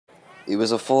It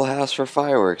was a full house for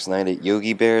fireworks night at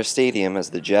Yogi Berra Stadium as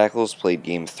the Jackals played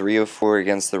Game 3 of 4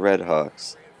 against the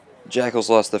Redhawks. The Jackals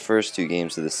lost the first 2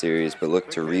 games of the series, but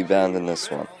looked to rebound in this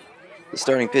one. The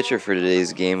starting pitcher for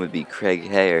today's game would be Craig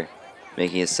Hayer,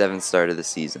 making his 7th start of the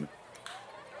season.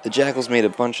 The Jackals made a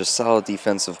bunch of solid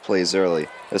defensive plays early.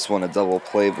 This one a double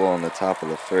play ball in the top of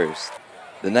the first.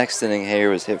 The next inning, Hayer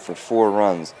was hit for 4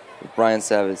 runs, but Brian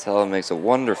Sabatella makes a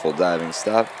wonderful diving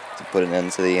stop to put an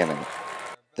end to the inning.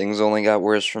 Things only got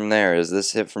worse from there, as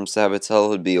this hit from Sabatella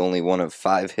would be only one of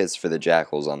 5 hits for the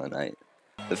Jackals on the night.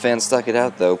 The fans stuck it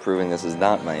out though, proving this is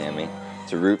not Miami,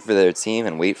 to root for their team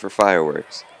and wait for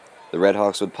fireworks. The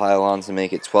Redhawks would pile on to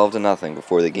make it 12-0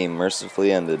 before the game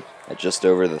mercifully ended at just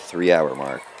over the 3-hour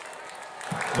mark.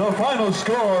 The final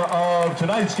score of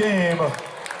tonight's game,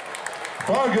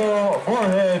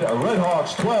 Fargo-Moorhead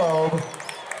Redhawks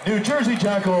 12, New Jersey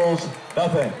Jackals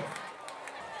nothing.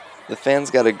 The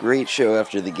fans got a great show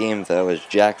after the game though, as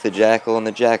Jack the Jackal and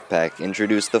the Jack Pack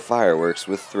introduced the fireworks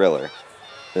with Thriller.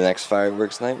 The next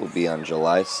fireworks night will be on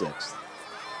July 6th.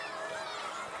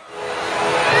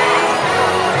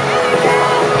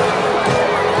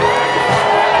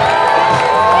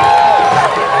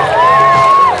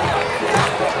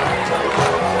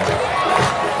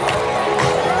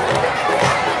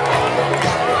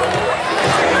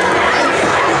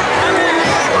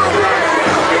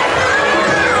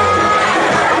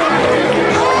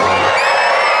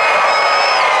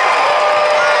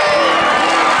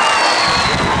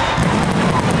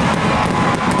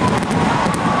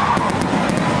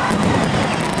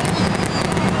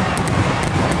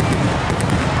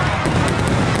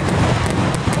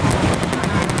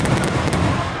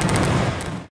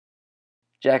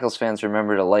 Jackals fans,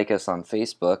 remember to like us on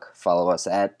Facebook, follow us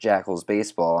at Jackals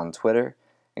Baseball on Twitter,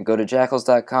 and go to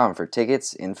jackals.com for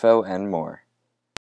tickets, info, and more.